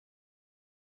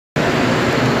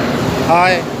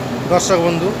हाय दर्शक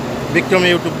बंधु विक्रम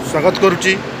यूट्यूब स्वागत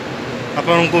करुच्ची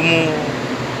आपण को मु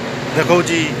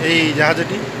देखौची एई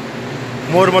जहाजटी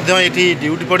मोर मध्य एठी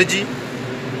ड्यूटी पड़ी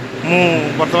मु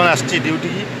वर्तमान आसी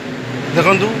ड्यूटी की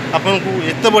देखंतु आपण को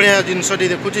एत बढ़िया जिनसटी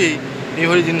देखुची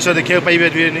ये जिनस देखा पाइबे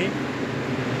नहीं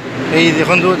यही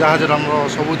देखंतु जहाज आमर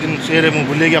सब दिन से मु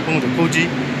बुलेकी आपको देखौची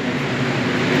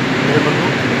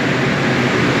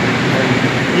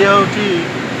ये होची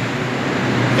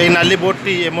ये नाली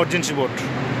बोटी इमरजेंसी बोट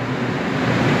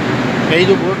यही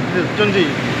जो बोट देखते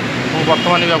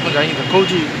बर्तमान भी आपको जाइए देखा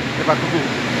पाखक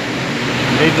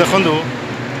ये देखो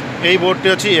यही बोटी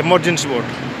अच्छी इमरजेंसी बोट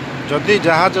जदि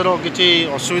जहाजर किसी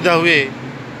असुविधा हुए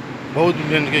बहुत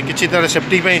किसी तार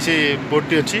सेफ्टी से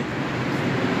बोटी अच्छी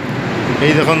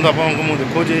यही देखो आपको मुझे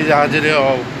देखा जहाज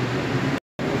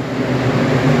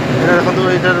देखो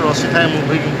ये रसी थाए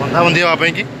बंधा बंधी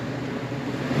हाँपाई कि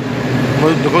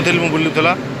देखुली मुझे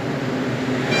बुलूला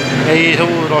यही सब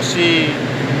रसी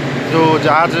जो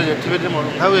जहाज एठी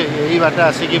बंधा हुए यही बाट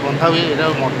आसिक बंधा हुए ये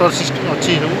मोटर सिस्टम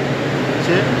अच्छी सब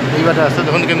से यही बाट आस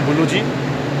देखो के बुलूची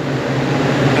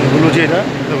यहाँ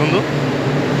देखो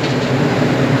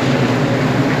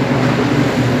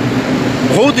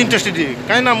बहुत इंटरेस्टिंग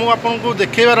कहीं मुझे आपको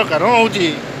देखेबार कारण हूँ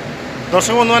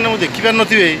दर्शक बंधु मैंने देखिपार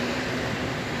नथिबे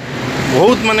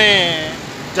बहुत माने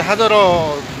जहाजर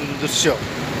दृश्य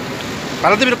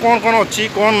पारादीप कौन कौन अच्छी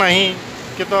कौन नहीं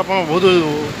कि तो आप बहुत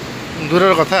दूर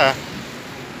कथा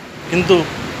किंतु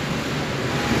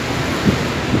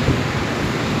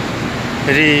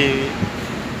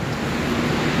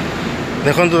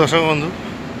देखु दर्शक बंधु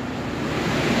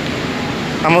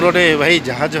आमर गोटे भाई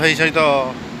जहाज भाई सहित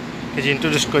किसी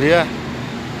इंट्रोड्यूस करिया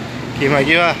कि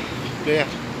मागिया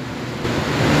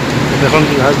देखो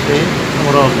जहाज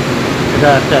आमर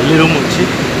यहाँ ट्राली रूम अच्छी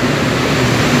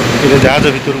ये जहाज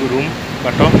भीतर को रूम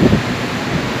बाट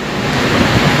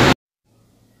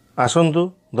आसतु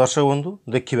दर्शक बंधु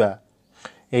देखा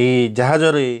यही जहाज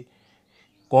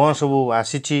कौन सब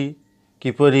आसी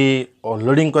किपरि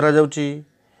अनलोडिंग करा जाउची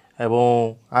एवं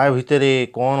आ भितर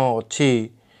कौन अच्छी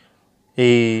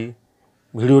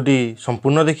भिडियोटी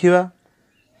संपूर्ण देखा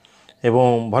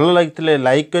एवं भल लगी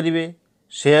लाइक करेंगे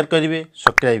शेयर करेंगे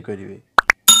सब्सक्राइब करेंगे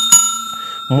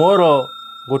मोर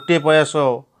गोटे प्रयास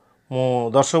मो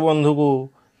दर्शक बंधु को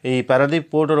यही पारादीप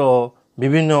पोर्टर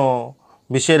विभिन्न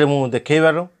विषय मु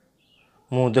देखैबार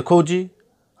मु देखौची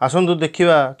आसतु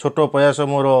देखा छोट प्रयास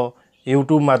मोर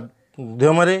यूट्यूब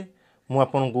माध्यम मु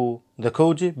आपन को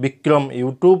देखौची विक्रम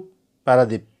यूट्यूब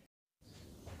पारादीप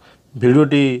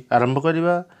भिडियोटी आरंभ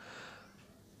करिबा।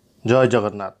 जय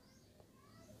जगन्नाथ।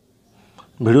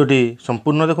 भिडियोटी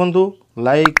संपूर्ण देखंतु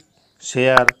लाइक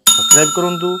शेयर सब्सक्राइब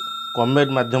करंतु कमेंट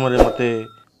माध्यम मते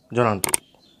जनांतु।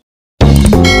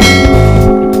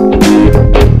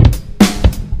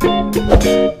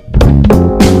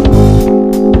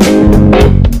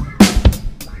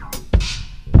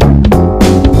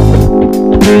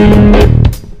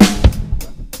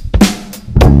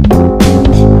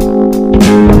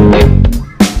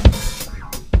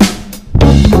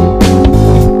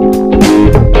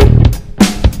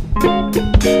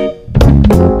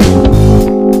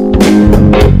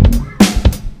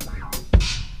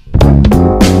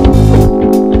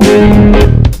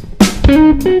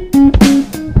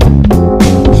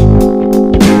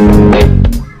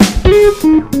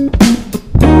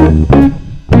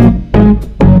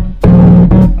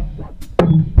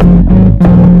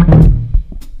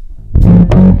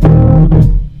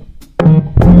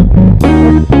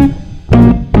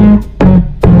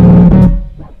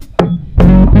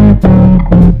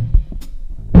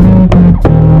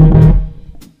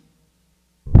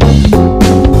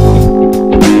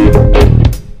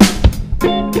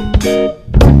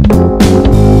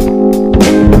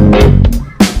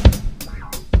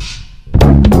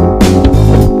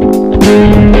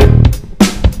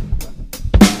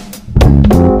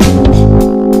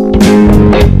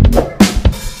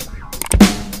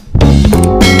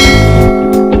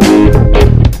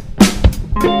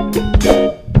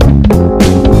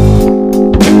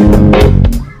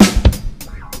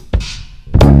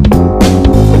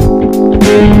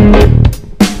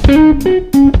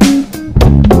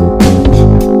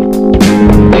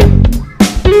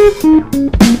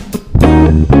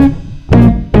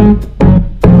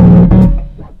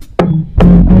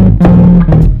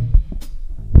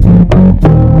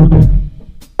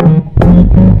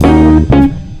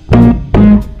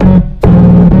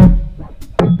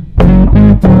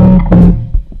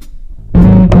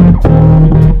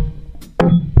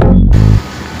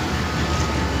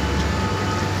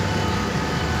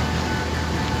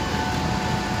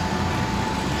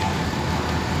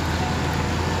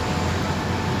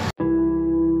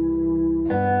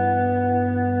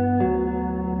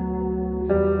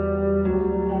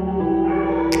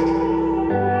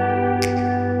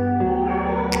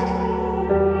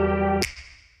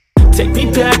 Take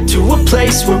me back to a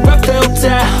place where I felt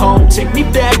at home. Take me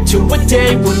back to a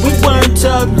day when we weren't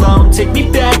alone. Take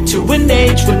me back to an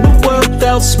age when the world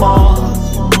felt small,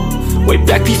 way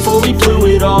back before we blew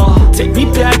it all. Take me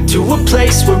back to a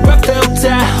place where I felt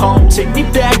at home. Take me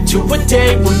back to a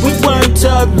day when we weren't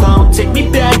alone. Take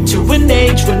me back to an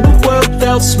age when the world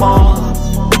felt small,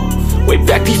 way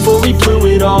back before we blew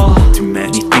it all. Too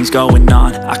many things going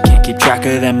on, I can't keep track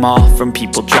of them all. From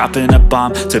people dropping a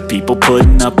bomb to people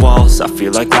putting up walls. I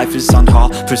feel like life is on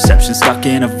hold, perception stuck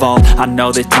in a vault. I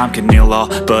know that time can heal all,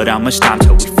 but how much time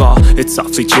till we fall? It's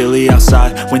awfully chilly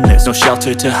outside when there's no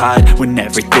shelter to hide. When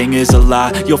everything is a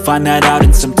lie, you'll find that out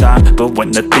in some time. But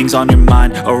when the things on your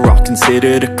mind are all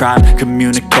considered a crime,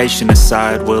 communication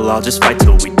aside, we'll all just fight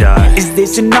till we die. Is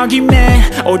this an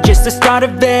argument or just the start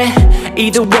of it?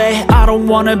 Either way, I don't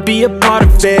wanna be a part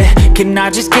of it. Can I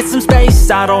just get some space?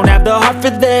 I don't have the heart for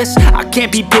this. I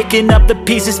can't be picking up the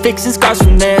pieces, fixing scars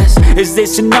from this. Is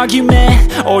this an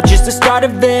argument or just the start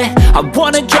of it? I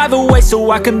wanna drive away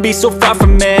so I can be so far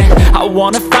from it. I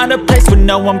wanna find a place where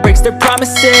no one breaks their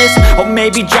promises, or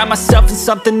maybe drown myself in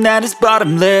something that is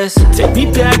bottomless. Take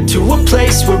me back to a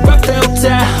place where I felt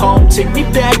at home. Take me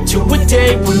back to a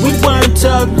day when we weren't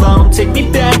alone. Take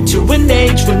me back to an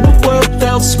age when the world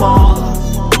felt small,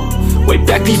 way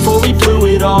back before we blew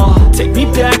it all. Take me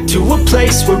back to a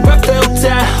place where I felt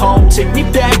at home. Take me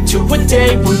back to a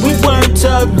day when we weren't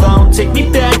alone. Take me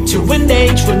back to an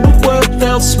age when the world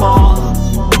felt small,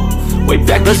 way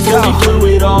back before we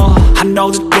blew it all. I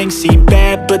know that things seem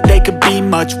bad, but they could be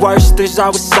much worse. There's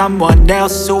always someone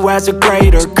else who has a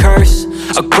greater curse,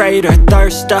 a greater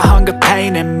thirst, a hunger,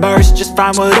 pain, and mercy. Just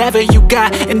find whatever you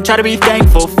got and try to be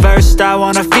thankful first. I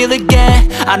wanna feel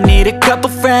again, I need a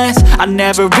couple friends. I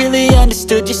never really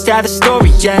understood just how the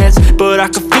story ends, but I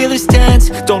can feel it's tense,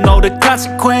 don't know the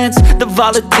consequence. The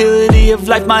volatility of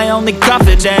life, my only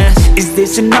confidence. Is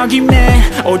this an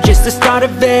argument or just the start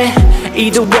of it?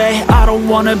 Either way, I don't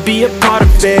wanna be a part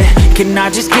of it. Can I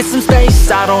just get some space?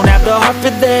 I don't have the heart for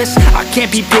this. I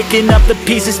can't be picking up the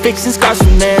pieces, fixing scars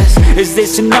from this. Is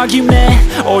this an argument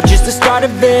or just the start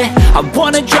of it? I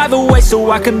wanna drive away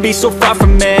so I can be so far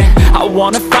from it. I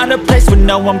wanna find a place where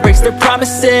no one breaks their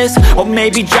promises, or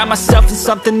maybe drown myself in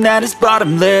something that is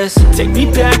bottomless. Take me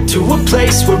back to a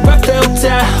place where I felt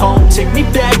at home. Take me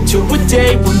back to a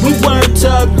day when we weren't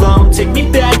alone. Take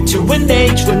me back to an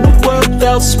age when the world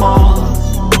felt small,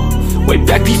 way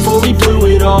back before we blew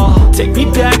it all. Take me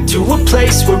back to a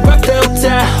place where I felt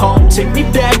at home. Take me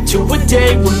back to a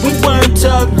day when we weren't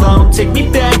alone. Take me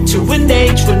back to an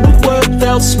age when the world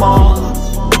felt small,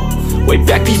 way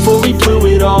back before we blew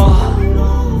it all.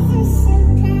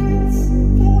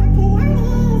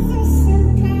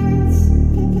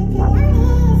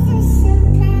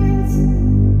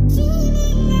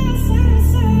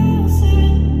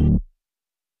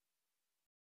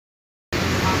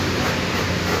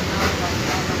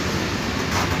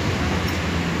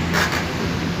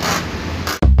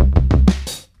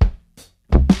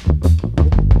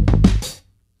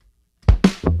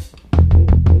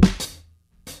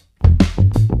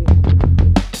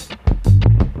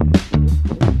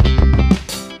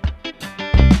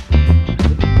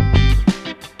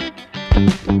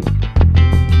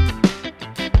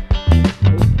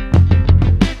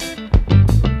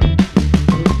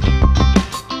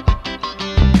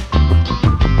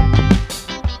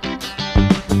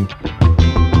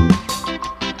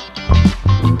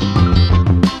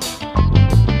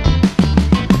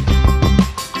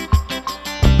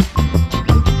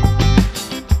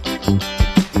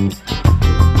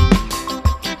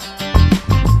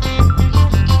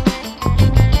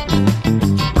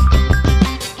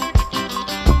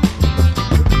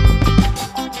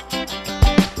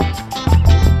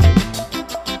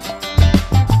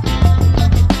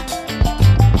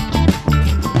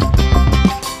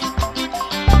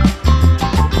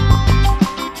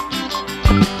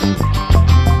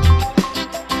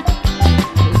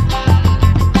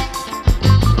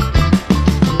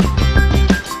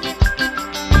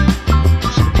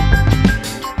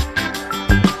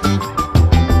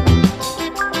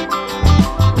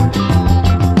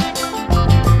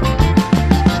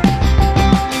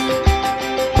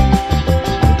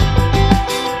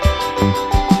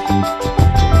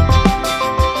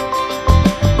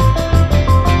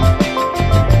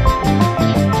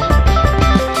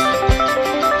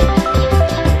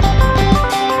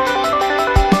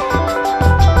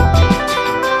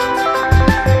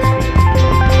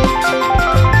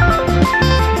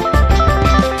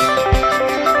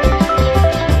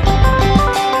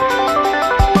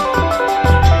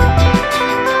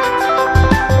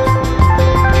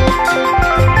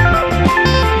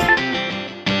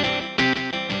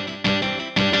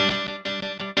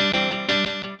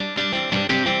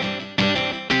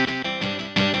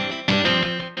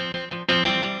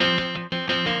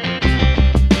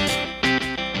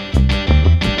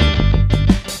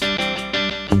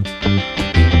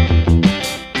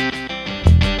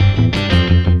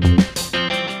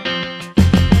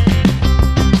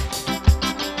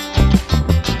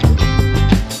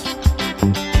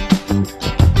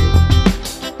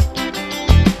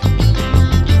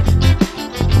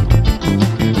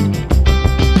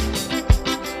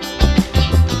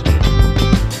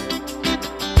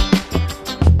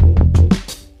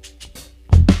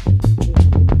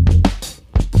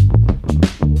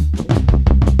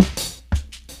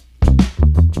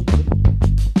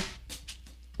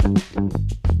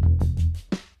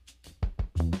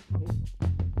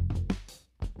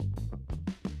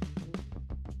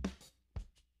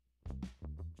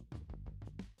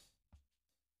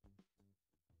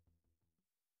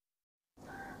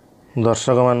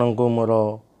 दर्शक मानू मोर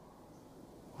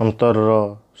अंतर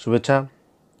शुभेच्छा।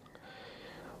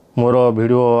 मोर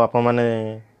video आप माने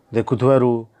देखुथुवारु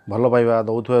भल पाइबा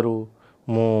दउथुवारु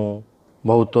मु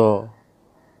बहुत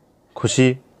खुशी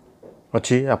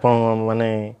अच्छी। आपण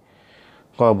माने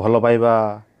भल पाइबा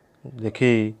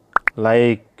देखी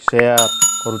लाइक शेयर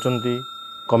करूचंती,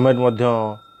 कमेंट मध्य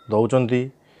दउचंती।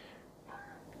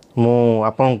 मु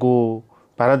आपन को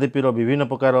पारादीपीर विभिन्न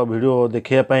प्रकार वीडियो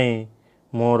देखिया पई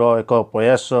मोर एक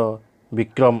प्रयास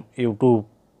विक्रम यूट्यूब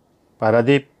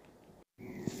पारादीप।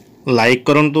 लाइक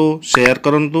करंतु, शेयर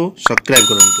करंतु, सब्सक्राइब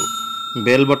करंतु,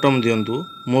 बेल बटन दियंतु।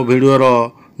 मो वीडियोर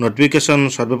नोटिफिकेशन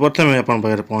सर्वप्रथम आपन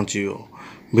पाखरे पहुँचो।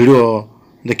 वीडियो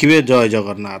देखिए। जय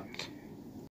जगन्नाथ।